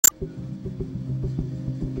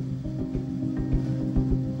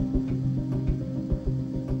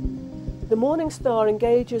The Morning Star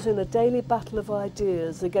engages in a daily battle of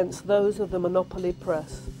ideas against those of the monopoly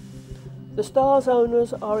press. The Star's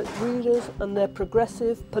owners are its readers and their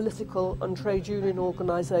progressive political and trade union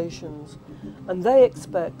organisations, and they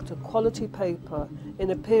expect a quality paper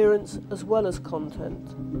in appearance as well as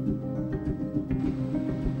content.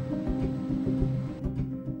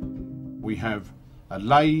 We have a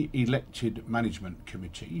lay elected management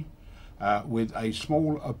committee with a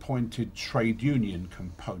small appointed trade union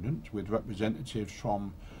component with representatives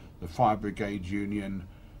from the Fire Brigade Union,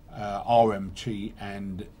 RMT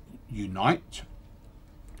and Unite.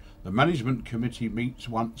 The management committee meets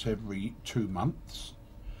once every 2 months,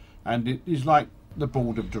 and it is like the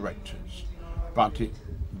board of directors, but it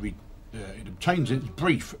obtains its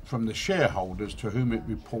brief from the shareholders to whom it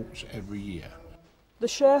reports every year. The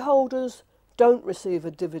shareholders don't receive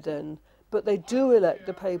a dividend, but they do elect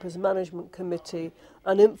the paper's management committee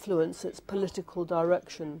and influence its political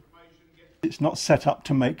direction. It's not set up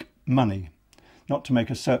to make money, not to make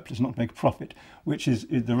a surplus, not to make a profit, which is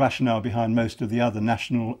the rationale behind most of the other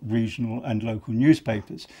national, regional and local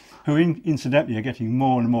newspapers, who incidentally are getting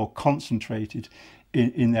more and more concentrated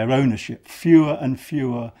in their ownership. Fewer and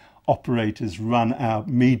fewer operators run our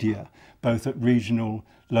media, both at regional,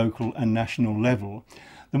 local and national level.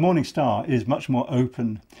 The Morning Star is much more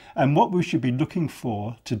open, and what we should be looking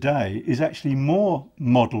for today is actually more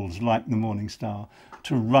models like the Morning Star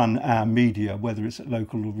to run our media, whether it's at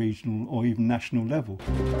local or regional or even national level.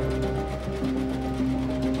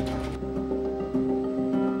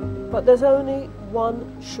 But there's only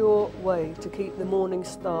one sure way to keep the Morning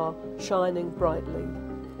Star shining brightly,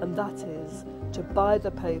 and that is to buy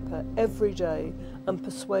the paper every day and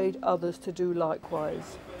persuade others to do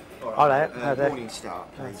likewise. All right, Morning Star,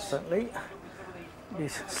 please. Certainly.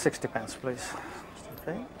 These £60, please.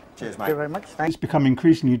 Okay. Cheers, mate. Thank you very much. Thanks. It's become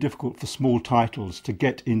increasingly difficult for small titles to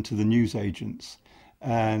get into the newsagents,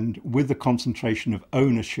 and with the concentration of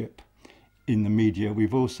ownership in the media,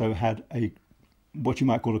 we've also had what you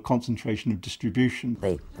might call a concentration of distribution.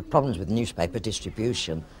 The problems with newspaper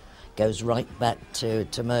distribution goes right back to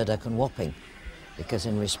Murdoch and Wapping, because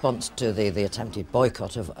in response to the attempted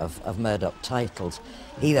boycott of Murdoch titles,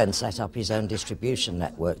 he then set up his own distribution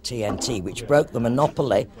network, TNT, which broke the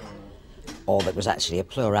monopoly, or that was actually a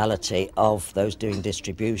plurality of those doing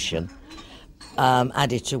distribution,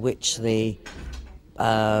 added to which the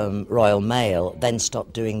Royal Mail then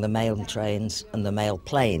stopped doing the mail trains and the mail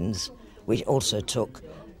planes, which also took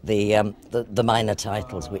the minor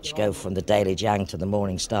titles, which go from the Daily Jang to the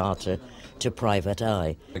Morning Star to Private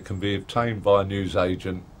Eye. It can be obtained by a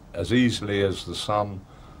newsagent as easily as the Sun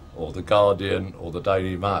or the Guardian or the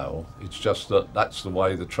Daily Mail. It's just that that's the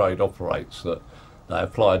way the trade operates, that they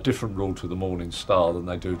apply a different rule to the Morning Star than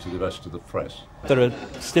they do to the rest of the press. There is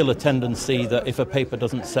still a tendency that if a paper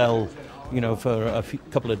doesn't sell, for a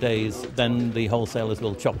couple of days, then the wholesalers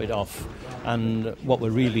will chop it off. And what we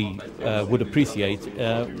really would appreciate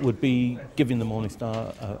would be giving the Morning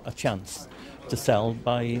Star a chance to sell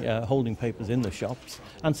by holding papers in the shops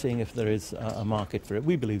and seeing if there is a market for it.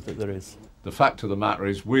 We believe that there is. The fact of the matter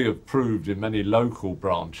is we have proved in many local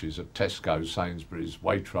branches of Tesco, Sainsbury's,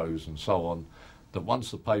 Waitrose and so on, that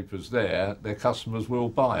once the paper's there, their customers will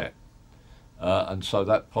buy it. And so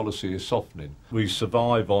that policy is softening. We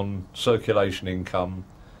survive on circulation income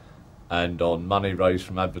and on money raised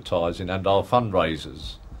from advertising and our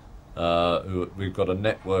fundraisers. We've got a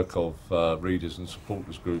network of readers and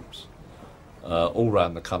supporters groups all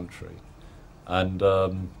around the country, and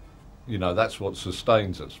that's what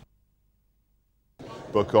sustains us.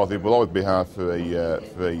 But of course, it will always be hard for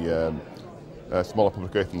a smaller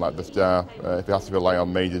publication like the Star, if it has to rely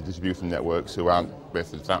on major distribution networks who aren't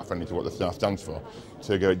basically that friendly to what the Star stands for,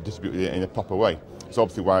 to get it distributed in a proper way. It's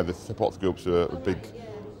obviously why the support groups are a big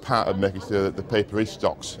part of making sure that the paper is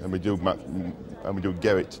stocked, and we do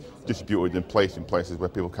get it distributed and placed in places where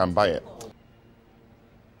people can buy it.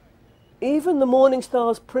 Even the Morning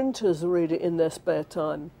Star's printers read it in their spare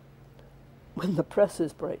time, when the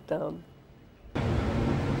presses break down.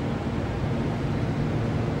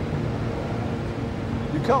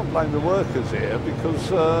 You can't blame the workers here because,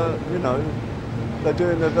 they're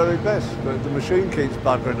doing their very best, but the machine keeps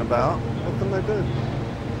buggering about. What can they do?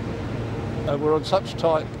 We're on such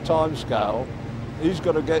tight time scale, he's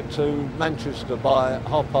got to get to Manchester by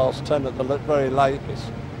 10:30 at the very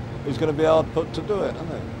latest. He's going to be hard put to do it, isn't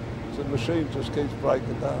he? So the machine just keeps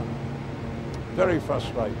breaking down. Very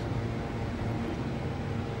frustrating.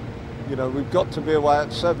 We've got to be away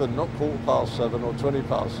at 7, not 7:15 or 7:20,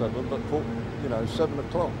 but 7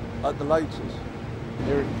 o'clock at the latest.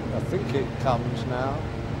 Here, I think it comes now.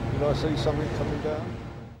 I see something coming down.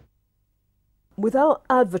 Without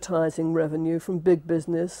advertising revenue from big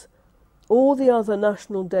business, all the other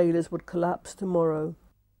national dailies would collapse tomorrow.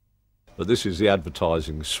 But this is the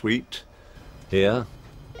advertising suite here.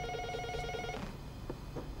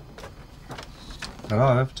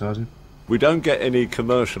 Hello, advertising. We don't get any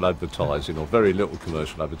commercial advertising, or very little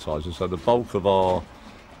commercial advertising, so the bulk of our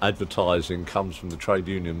advertising comes from the trade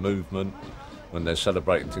union movement when they're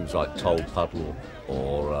celebrating things like Toll Puddle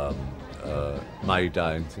or May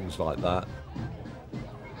Day and things like that.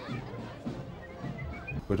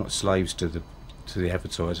 We're not slaves to the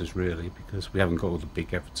advertisers really, because we haven't got all the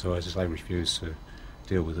big advertisers. They refuse to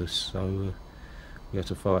deal with us, so we have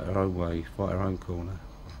to fight our own way, fight our own corner.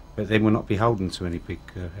 But then we're not beholden to any big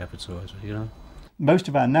advertiser, you know. Most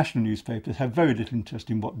of our national newspapers have very little interest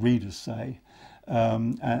in what readers say,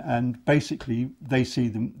 and basically they see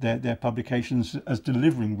their publications as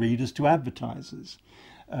delivering readers to advertisers.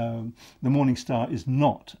 The Morning Star is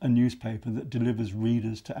not a newspaper that delivers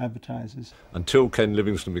readers to advertisers. Until Ken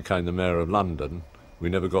Livingstone became the Mayor of London, we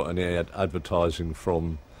never got any advertising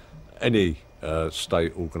from any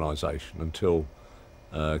state organisation until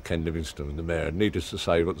Ken Livingstone, the Mayor. Needless to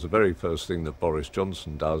say, what's the very first thing that Boris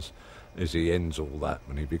Johnson does is he ends all that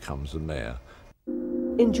when he becomes the Mayor.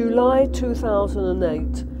 In July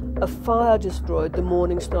 2008, a fire destroyed the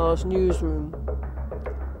Morning Star's newsroom.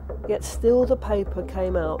 Yet still the paper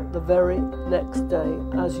came out the very next day,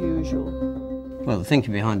 as usual. Well, the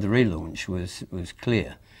thinking behind the relaunch was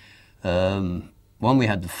clear. One, we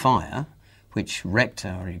had the fire, which wrecked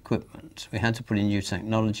our equipment. We had to put in new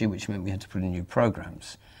technology, which meant we had to put in new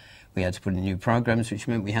programmes. We had to put in new programmes, which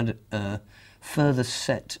meant we had a further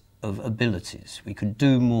set of abilities. We could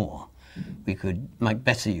do more. We could make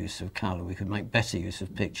better use of colour. We could make better use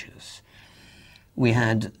of pictures. We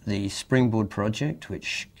had the Springboard project,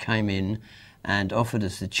 which came in and offered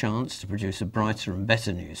us the chance to produce a brighter and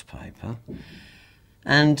better newspaper.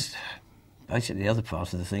 And basically the other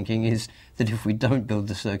part of the thinking is that if we don't build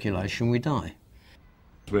the circulation, we die.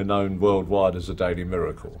 We're known worldwide as a daily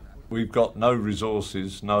miracle. We've got no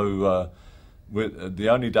resources, we're the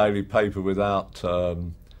only daily paper without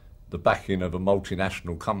the backing of a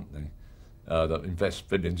multinational company that invests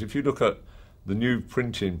billions. If you look at the new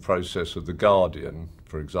printing process of The Guardian,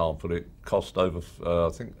 for example, it cost over,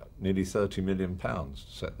 I think, nearly £30 million to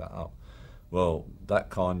set that up. Well,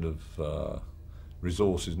 that kind of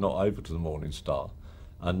resource is not over to the Morning Star.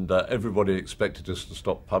 And everybody expected us to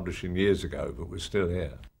stop publishing years ago, but we're still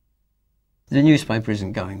here. The newspaper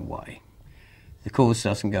isn't going away. The cause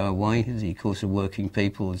doesn't go away. The cause of working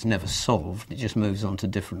people is never solved. It just moves on to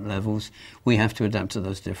different levels. We have to adapt to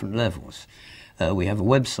those different levels. We have a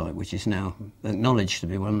website which is now acknowledged to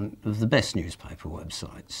be one of the best newspaper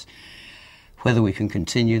websites. Whether we can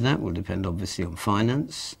continue that will depend obviously on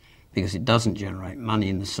finance, because it doesn't generate money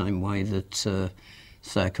in the same way that,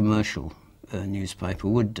 say, a commercial newspaper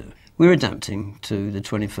would do. We're adapting to the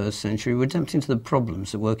 21st century. We're adapting to the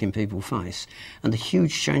problems that working people face and the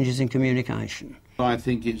huge changes in communication. I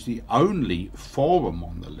think it's the only forum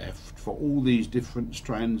on the left for all these different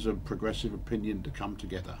strands of progressive opinion to come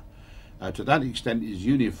together. To that extent is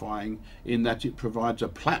unifying in that it provides a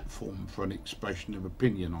platform for an expression of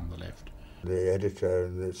opinion on the left. The editor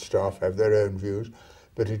and the staff have their own views,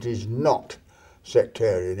 but it is not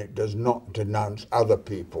sectarian. It does not denounce other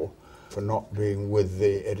people for not being with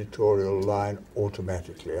the editorial line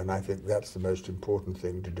automatically, and I think that's the most important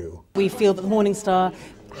thing to do. We feel that the Morning Star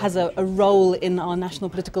has a role in our national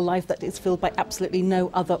political life that is filled by absolutely no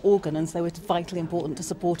other organ, and so it's vitally important to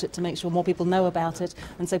support it, to make sure more people know about it,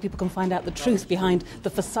 and so people can find out the truth behind the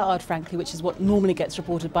facade, frankly, which is what normally gets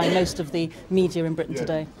reported by most of the media in Britain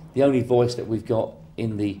today. The only voice that we've got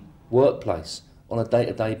in the workplace on a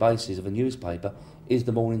day-to-day basis of a newspaper is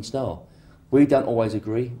the Morning Star. We don't always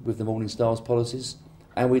agree with the Morning Star's policies,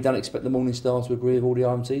 and we don't expect the Morning Star to agree with all the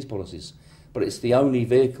RMT's policies. But it's the only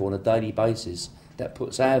vehicle on a daily basis that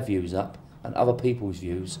puts our views up and other people's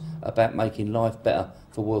views about making life better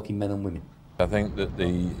for working men and women. I think that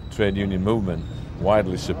the trade union movement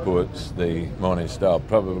widely supports the Morning Star,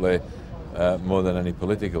 probably more than any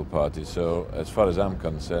political party. So as far as I'm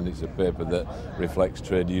concerned, it's a paper that reflects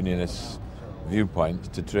trade unionists' viewpoints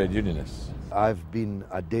to trade unionists. I've been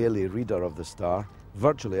a daily reader of the Star,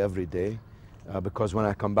 virtually every day, because when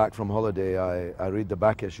I come back from holiday I read the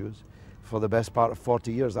back issues. For the best part of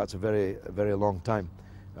 40 years, that's a very, very long time.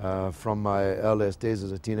 From my earliest days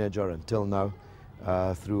as a teenager until now,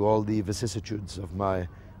 through all the vicissitudes of my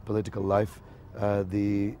political life,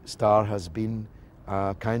 the Star has been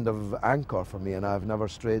a kind of anchor for me, and I've never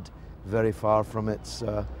strayed very far from its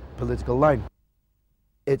political line.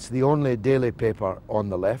 It's the only daily paper on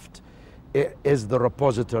the left. It is the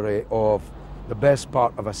repository of the best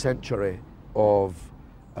part of a century of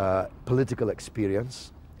political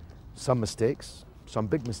experience, some mistakes, some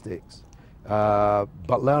big mistakes,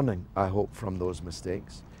 but learning, I hope, from those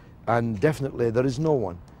mistakes. And definitely there is no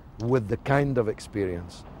one with the kind of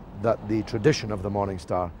experience that the tradition of the Morning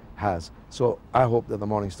Star has. So I hope that the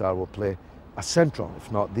Morning Star will play a central, if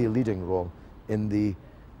not the leading role, in the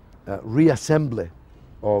reassembly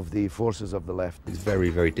of the forces of the left. It's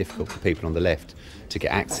very, very difficult for people on the left to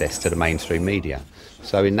get access to the mainstream media.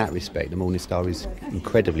 So in that respect, the Morning Star is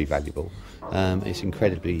incredibly valuable. It's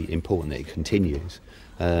incredibly important that it continues.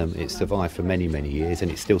 It's survived for many, many years,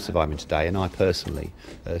 and it's still surviving today, and I personally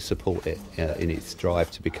support it in its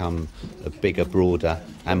drive to become a bigger, broader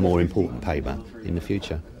and more important paper in the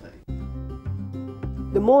future.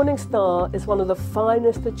 The Morning Star is one of the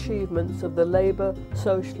finest achievements of the Labour,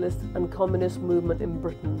 Socialist and Communist movement in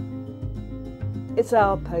Britain. It's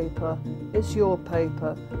our paper, it's your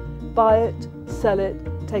paper. Buy it, sell it,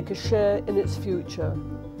 take a share in its future,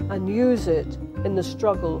 and use it in the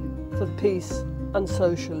struggle for peace and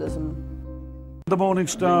socialism. The Morning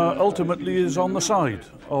Star ultimately is on the side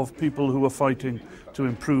of people who are fighting to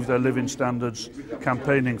improve their living standards,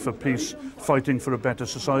 campaigning for peace, fighting for a better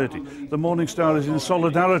society. The Morning Star is in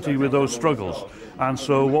solidarity with those struggles, and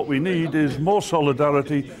so what we need is more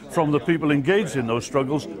solidarity from the people engaged in those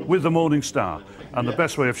struggles with the Morning Star. And the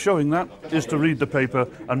best way of showing that is to read the paper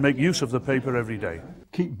and make use of the paper every day.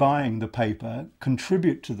 Keep buying the paper,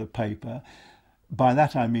 contribute to the paper. By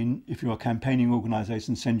that I mean, if you're a campaigning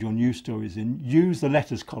organisation, send your news stories in, use the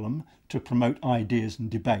letters column to promote ideas and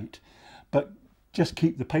debate, but just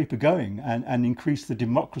keep the paper going and increase the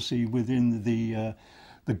democracy within the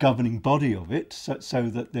governing body of it, so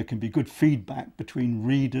that there can be good feedback between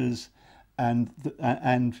readers and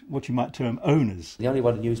what you might term owners. The only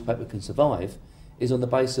way the newspaper can survive is on the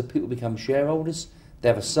basis of people become shareholders, they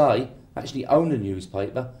have a say, actually own the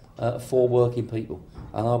newspaper for working people.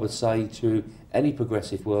 And I would say to any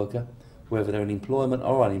progressive worker, whether they're in employment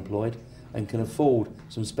or unemployed, and can afford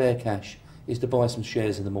some spare cash, is to buy some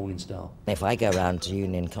shares in the Morning Star. If I go around to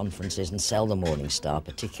union conferences and sell the Morning Star,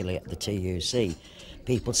 particularly at the TUC,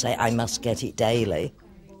 people say I must get it daily.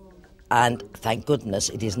 And thank goodness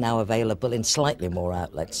it is now available in slightly more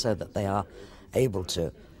outlets so that they are able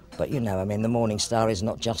to. But you know, I mean, the Morning Star is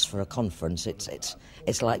not just for a conference.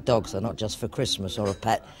 It's like dogs. They're not just for Christmas or a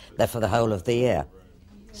pet. They're for the whole of the year.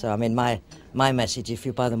 So I mean, my message: if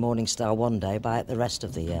you buy the Morning Star one day, buy it the rest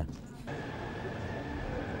of the year.